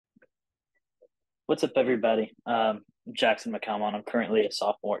What's up, everybody? I'm Jackson McCalmon. I'm currently a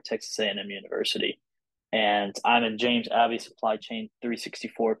sophomore at Texas A&M University, and I'm in James Abbey Supply Chain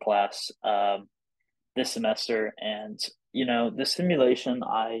 364 class this semester. And the simulation,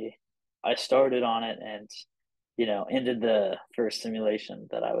 I started on it, and ended the first simulation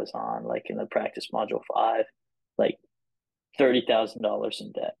that I was on, like in the practice module 5, like $30,000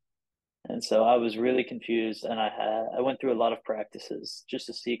 in debt. And so I was really confused, and I went through a lot of practices just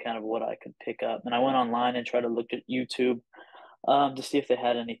to see kind of what I could pick up. And I went online and tried to look at YouTube to see if they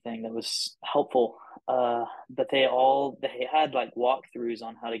had anything that was helpful. But they had like walkthroughs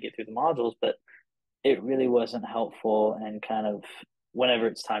on how to get through the modules, but it really wasn't helpful. And kind of whenever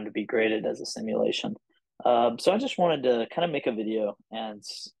it's time to be graded as a simulation. So I just wanted to kind of make a video and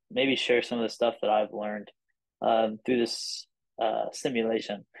maybe share some of the stuff that I've learned through this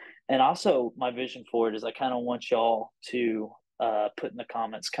simulation. And also, my vision for it is I kind of want y'all to put in the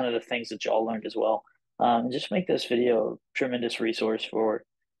comments kind of the things that y'all learned as well. And just make this video a tremendous resource for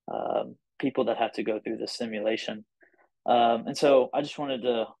people that have to go through this simulation. And so I just wanted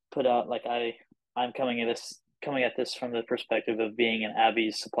to put out like I'm coming at this from the perspective of being in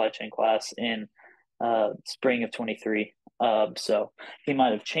Abby's supply chain class in spring of 23. So he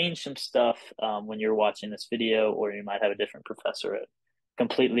might have changed some stuff when you're watching this video, or you might have a different professor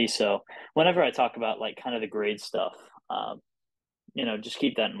completely. So whenever I talk about like kind of the grade stuff, just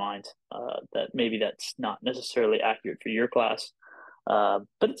keep that in mind, that maybe that's not necessarily accurate for your class, but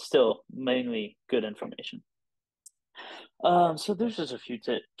it's still mainly good information. So there's just a few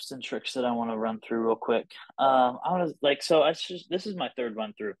tips and tricks that I want to run through real quick. I want to like so I just This is my third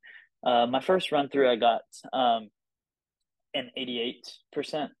run through. My first run through I got an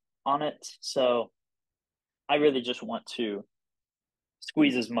 88% on it. So I really just want to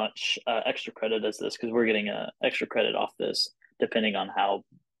squeeze as much extra credit as this, because we're getting extra credit off this depending on how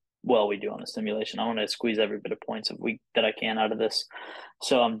well we do on the simulation. I want to squeeze every bit of points that I can out of this.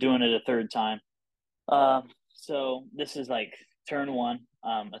 So I'm doing it a third time. So this is like turn one,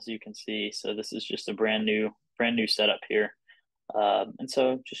 as you can see. So this is just a brand new setup here. And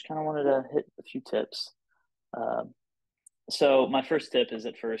so just kind of wanted to hit a few tips. So my first tip is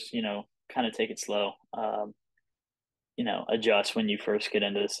at first, kind of take it slow. Adjust when you first get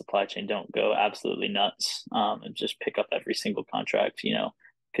into the supply chain. Don't go absolutely nuts, and just pick up every single contract,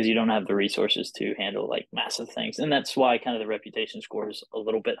 because you don't have the resources to handle like massive things. And that's why kind of the reputation score is a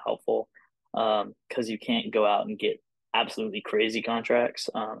little bit helpful, because you can't go out and get absolutely crazy contracts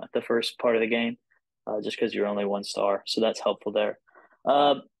at the first part of the game, just because you're only 1 star. So that's helpful there.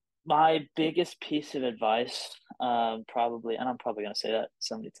 My biggest piece of advice, probably, and I'm probably going to say that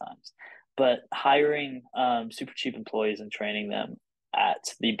so many times, but hiring super cheap employees and training them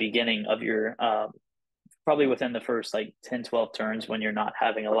at the beginning of your probably within the first like 10, 12 turns, when you're not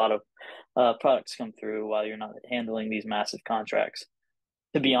having a lot of products come through, while you're not handling these massive contracts.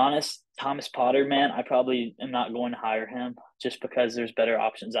 To be honest, Thomas Potter, man, I probably am not going to hire him just because there's better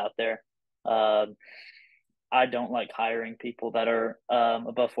options out there. Um, I don't like hiring people that are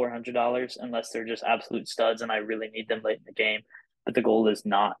above $400 unless they're just absolute studs and I really need them late in the game. But the goal is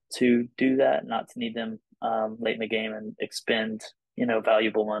not to do that, not to need them late in the game and expend,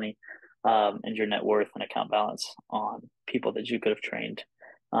 valuable money and your net worth and account balance on people that you could have trained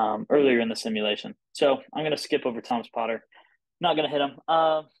earlier in the simulation. So I'm going to skip over Thomas Potter. Not going to hit him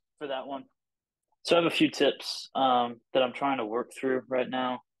for that one. So I have a few tips that I'm trying to work through right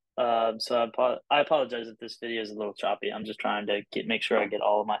now. I apologize if this video is a little choppy. I'm just trying to make sure I get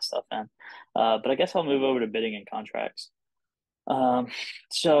all of my stuff in. But I guess I'll move over to bidding and contracts. Um,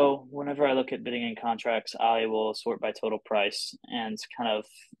 so whenever I look at bidding and contracts, I will sort by total price and kind of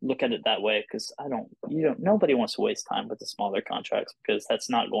look at it that way, because nobody wants to waste time with the smaller contracts, because that's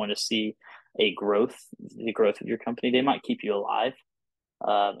not going to see the growth of your company. They might keep you alive,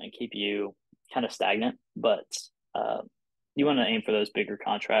 and keep you kind of stagnant, but you want to aim for those bigger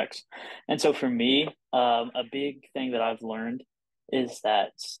contracts. And so for me, a big thing that I've learned is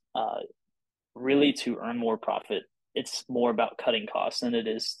that really to earn more profit, it's more about cutting costs than it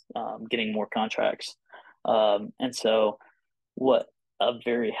is getting more contracts. And so what a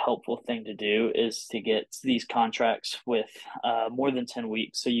very helpful thing to do is to get these contracts with more than 10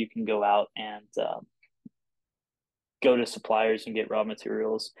 weeks, so you can go out and go to suppliers and get raw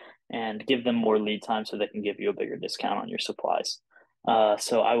materials and give them more lead time so they can give you a bigger discount on your supplies.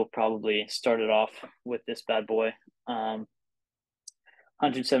 So I will probably start it off with this bad boy,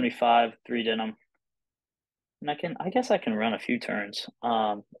 175 3 denim, and I guess I can run a few turns.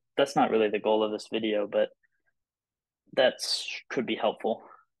 That's not really the goal of this video, but that's could be helpful.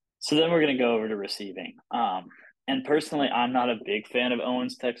 So then we're going to go over to receiving. And personally, I'm not a big fan of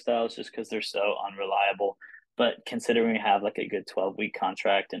Owens Textiles just because they're so unreliable. But considering we have like a good 12-week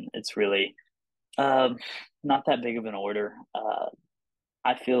contract and it's really um, not that big of an order,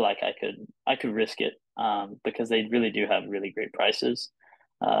 I feel like I could risk it because they really do have really great prices.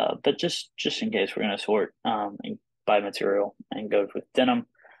 But just in case we're gonna sort and buy material and go with denim,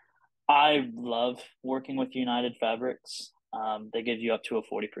 I love working with United Fabrics. They give you up to a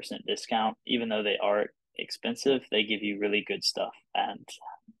 40% discount, even though they are expensive. They give you really good stuff, and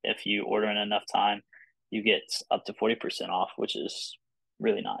if you order in enough time, you get up to 40% off, which is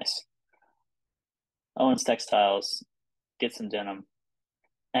really nice. Owens Textiles, get some denim,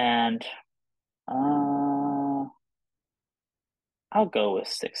 and uh, I'll go with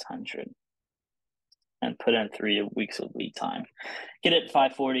 600 and put in 3 weeks of lead time. Get it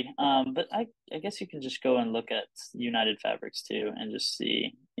 540. But I guess you can just go and look at United Fabrics too and just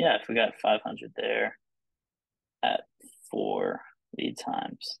see, yeah, if we got 500 there at 4 lead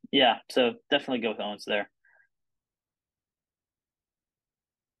times. Yeah, so definitely go with Owens there.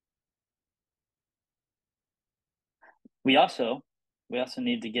 We also we also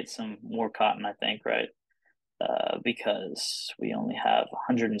need to get some more cotton, I think, right? Because we only have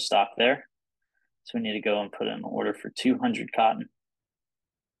 100 in stock there. So we need to go and put in an order for 200 cotton.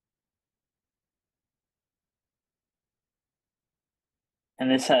 And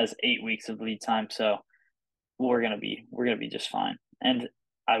this has 8 weeks of lead time, so we're gonna be just fine. And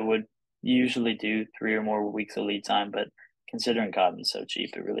I would usually do 3 or more weeks of lead time, but considering cotton's so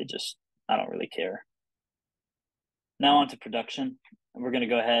cheap, it really just I don't really care. Now on to production. We're gonna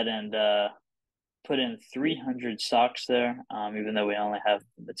go ahead and put in 300 socks there, even though we only have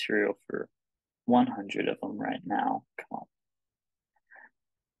material for 100 of them right now. Come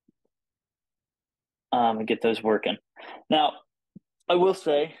and get those working. Now, I will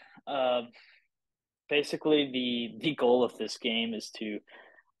say, basically the goal of this game is to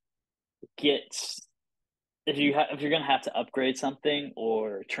get if you're gonna have to upgrade something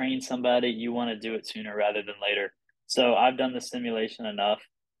or train somebody, you want to do it sooner rather than later. So I've done the simulation enough.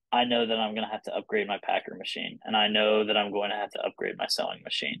 I know that I'm gonna have to upgrade my packer machine, and I know that I'm going to have to upgrade my sewing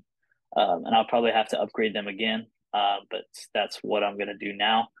machine, and I'll probably have to upgrade them again. But that's what I'm gonna do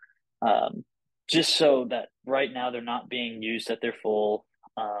now, um, just so that right now they're not being used at their full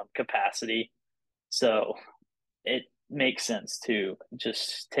capacity. So it makes sense to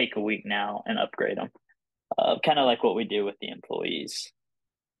just take a week now and upgrade them, kind of like what we do with the employees.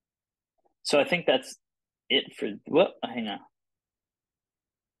 So I think that's it for what? Hang on.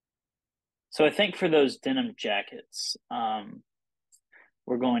 So I think for those denim jackets,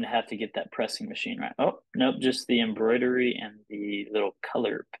 we're going to have to get that pressing machine right. Oh, nope, just the embroidery and the little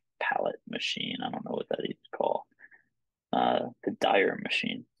color palette machine. I don't know what that is called. The dyer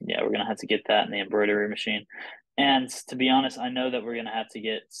machine. Yeah, we're gonna have to get that in the embroidery machine. And to be honest, I know that we're gonna have to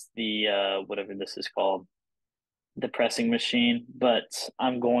get the whatever this is called, the pressing machine, but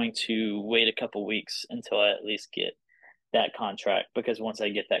I'm going to wait a couple weeks until I at least get that contract because once I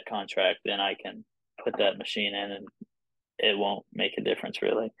get that contract, then I can put that machine in and it won't make a difference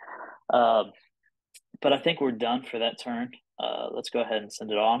really. Um, but I think we're done for that turn. Let's go ahead and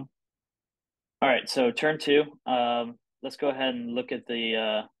send it on. All right, so turn two. Let's go ahead and look at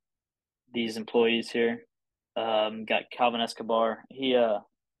these employees here. Got Calvin Escobar.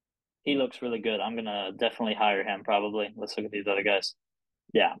 He looks really good. I'm gonna definitely hire him probably. Let's look at these other guys.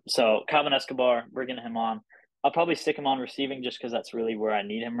 Yeah. So Calvin Escobar, bringing him on. I'll probably stick him on receiving just because that's really where I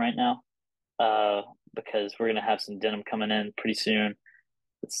need him right now. Uh, because we're gonna have some denim coming in pretty soon.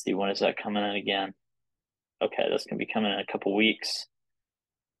 Let's see, when is that coming in again? Okay, that's gonna be coming in a couple weeks.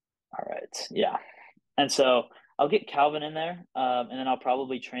 All right. Yeah. And so I'll get Calvin in there, and then I'll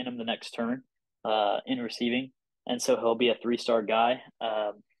probably train him the next turn in receiving. And so he'll be a 3-star guy,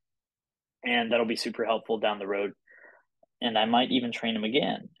 and that'll be super helpful down the road. And I might even train him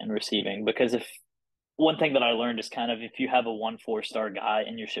again in receiving because if one thing that I learned is kind of if you have a 1 4-star guy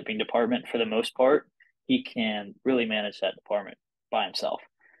in your shipping department, for the most part, he can really manage that department by himself.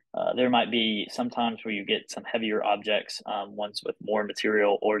 There might be sometimes where you get some heavier objects, ones with more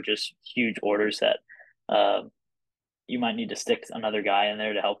material, or just huge orders that uh, you might need to stick another guy in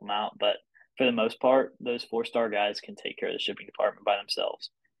there to help them out. But for the most part, those 4-star guys can take care of the shipping department by themselves.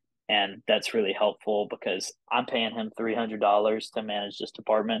 And that's really helpful because I'm paying him $300 to manage this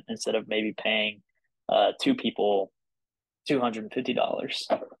department instead of maybe paying two people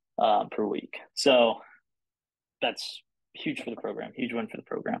 $250 per week. So that's huge for the program, huge win for the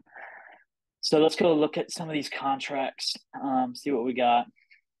program. So let's go look at some of these contracts, see what we got.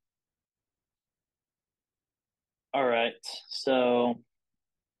 All right. So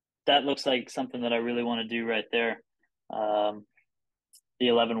that looks like something that I really want to do right there. Um, the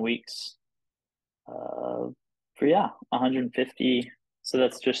 11 weeks for, yeah, 150. So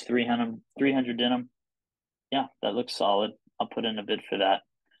that's just 300 denim. Yeah, that looks solid. I'll put in a bid for that.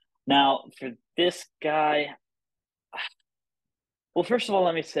 Now, for this guy, well, first of all,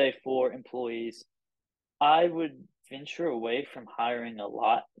 let me say for employees, I would venture away from hiring a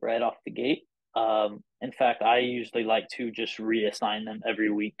lot right off the gate. In fact, I usually like to just reassign them every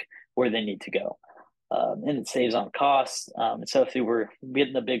week where they need to go. And it saves on costs. And so if we were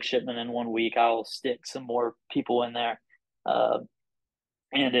getting a big shipment in one week, I'll stick some more people in there. Uh,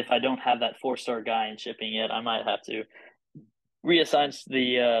 and if I don't have that 4-star guy in shipping yet, I might have to reassign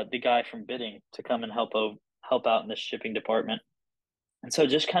the guy from bidding to come and help out in the shipping department. And so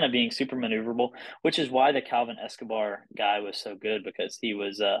just kind of being super maneuverable, which is why the Calvin Escobar guy was so good because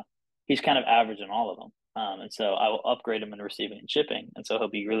he's kind of average in all of them. And so I will upgrade him in receiving and shipping, and so he'll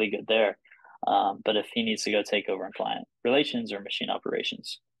be really good there. But if he needs to go take over in client relations or machine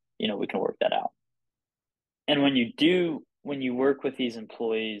operations, we can work that out. And when you work with these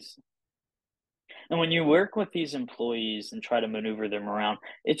employees, and when you work with these employees and try to maneuver them around,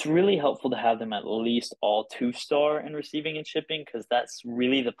 it's really helpful to have them at least all 2-star in receiving and shipping because that's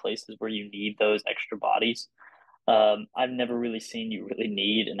really the places where you need those extra bodies. I've never really seen you really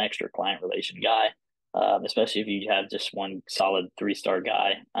need an extra client relation guy, especially if you have just one solid 3-star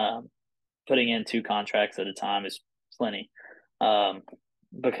guy. Putting in 2 contracts at a time is plenty,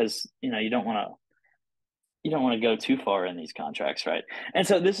 because you don't want to go too far in these contracts, right? And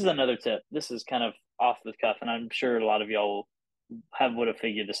so this is another tip. This is kind of off the cuff, and I'm sure a lot of y'all would have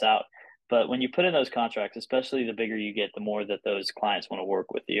figured this out. But when you put in those contracts, especially the bigger you get, the more that those clients want to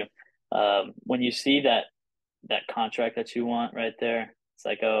work with you. When you see that contract that you want right there, it's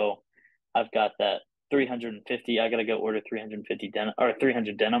like, oh, I've got that 350. I got to go order 350 denim or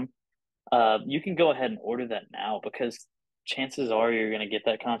 300 denim. You can go ahead and order that now because chances are you're going to get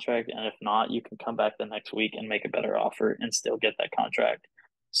that contract. And if not, you can come back the next week and make a better offer and still get that contract.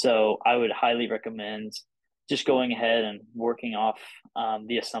 So I would highly recommend just going ahead and working off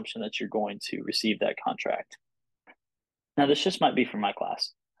the assumption that you're going to receive that contract. Now, this just might be for my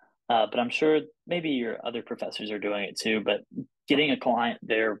class, but I'm sure maybe your other professors are doing it too. But getting a client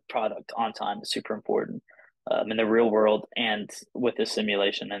their product on time is super important in the real world and with the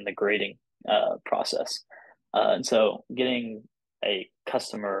simulation and the grading process. And so getting a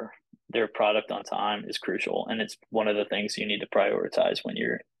customer their product on time is crucial. And it's one of the things you need to prioritize when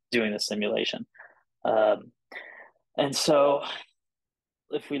you're doing the simulation. Um, and so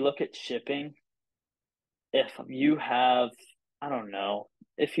if we look at shipping, if you have, I don't know,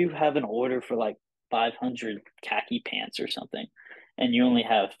 if you have an order for like 500 khaki pants or something, and you only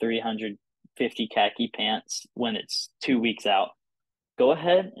have 350 khaki pants when it's 2 weeks out, go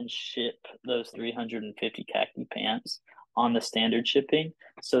ahead and ship those 350 khaki pants on the standard shipping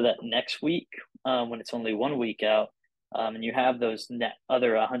so that next week, when it's only 1 week out, and you have those net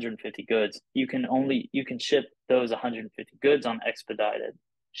other 150 goods, you can ship those 150 goods on expedited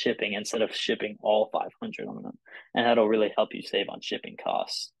shipping instead of shipping all 500 on them, and that'll really help you save on shipping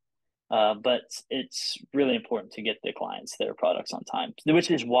costs. But it's really important to get the clients their products on time, which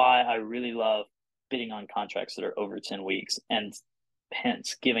is why I really love bidding on contracts that are over 10 weeks and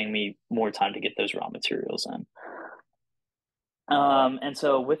hence giving me more time to get those raw materials in. And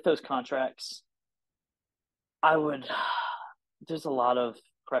so with those contracts, I would, there's a lot of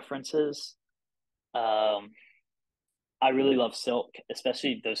preferences. Um, I really love silk,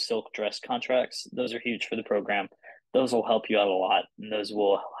 especially those silk dress contracts. Those are huge for the program. Those will help you out a lot, and those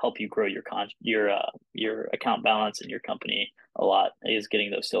will help you grow your account balance in your company a lot. Is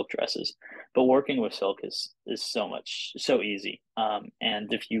getting those silk dresses, but working with silk is so easy.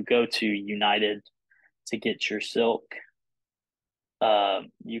 And if you go to United to get your silk,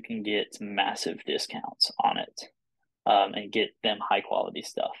 you can get massive discounts on it, and get them high quality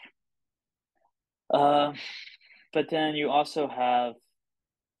stuff. Uh, but then you also have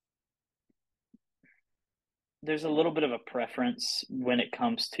there's a little bit of a preference when it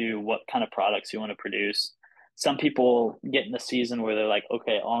comes to what kind of products you want to produce. Some people get in the season where they're like,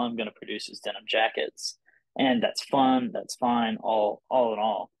 okay, all I'm going to produce is denim jackets, and that's fun, that's fine, all in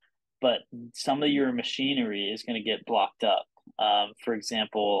all. But some of your machinery is going to get blocked up. For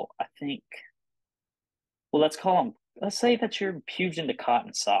example, I think, well, let's say that you're huge into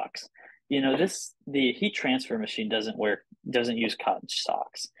cotton socks. The heat transfer machine doesn't use cotton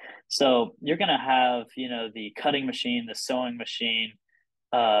socks. So you're going to have, the cutting machine, the sewing machine,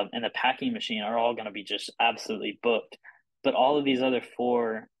 and the packing machine are all going to be just absolutely booked. But all of these other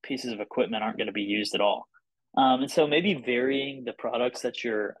 4 pieces of equipment aren't going to be used at all. And so maybe varying the products that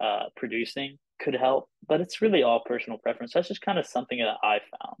you're producing could help, but it's really all personal preference. That's just kind of something that I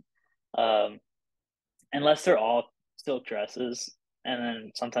found. Unless they're all silk dresses, and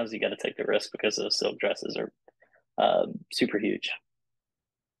then sometimes you got to take the risk because those silk dresses are super huge.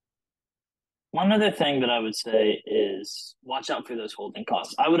 One other thing that I would say is watch out for those holding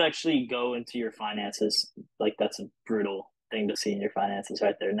costs. I would actually go into your finances. Like that's a brutal thing to see in your finances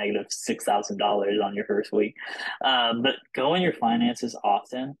right there, negative $6,000 on your first week. But go in your finances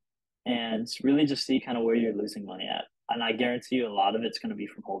often and really just see kind of where you're losing money at. And I guarantee you a lot of it's going to be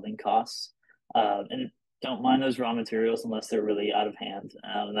from holding costs. And don't mind those raw materials unless they're really out of hand.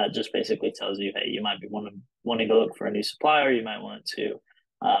 That just basically tells you, hey, you might be wanting to look for a new supplier. You might want to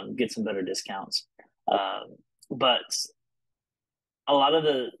get some better discounts. But a lot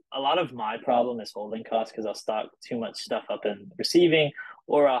of my problem is holding costs because I'll stock too much stuff up in receiving,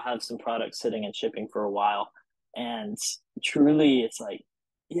 or I'll have some products sitting and shipping for a while. And truly, it's like,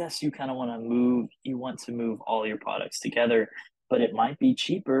 yes, you kind of you want to move all your products together, but it might be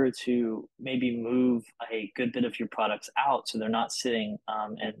cheaper to maybe move a good bit of your products out so they're not sitting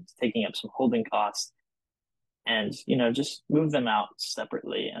and taking up some holding costs, and just move them out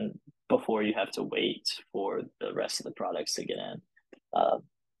separately and before you have to wait for the rest of the products to get in. uh,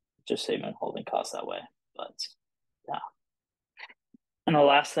 just saving holding costs that way. But yeah. And the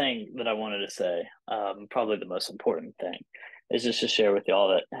last thing that I wanted to say, probably the most important thing, is just to share with y'all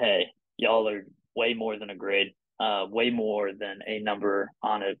that, hey, y'all are way more than a grade, way more than a number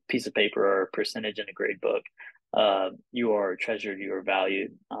on a piece of paper or a percentage in a grade book. You are treasured, you are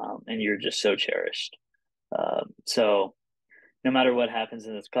valued, and you're just so cherished. So no matter what happens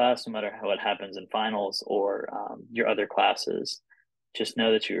in this class, no matter what happens in finals or your other classes, just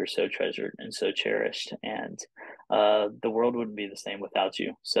know that you are so treasured and so cherished, and the world wouldn't be the same without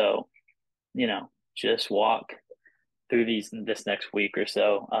you. So, just walk through this next week or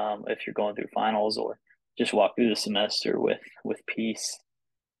so, if you're going through finals, or just walk through the semester with peace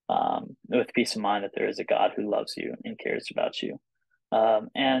of mind that there is a God who loves you and cares about you.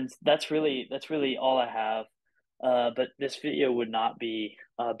 And that's really all I have. But this video would not be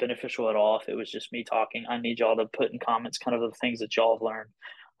beneficial at all if it was just me talking. I need y'all to put in comments kind of the things that y'all have learned.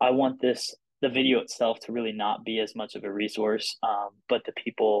 I want the video itself to really not be as much of a resource, but the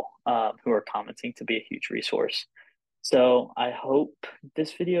people who are commenting to be a huge resource. So I hope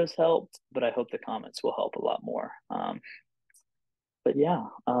this video has helped, but I hope the comments will help a lot more. But yeah,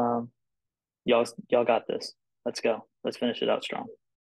 y'all got this. Let's go. Let's finish it out strong.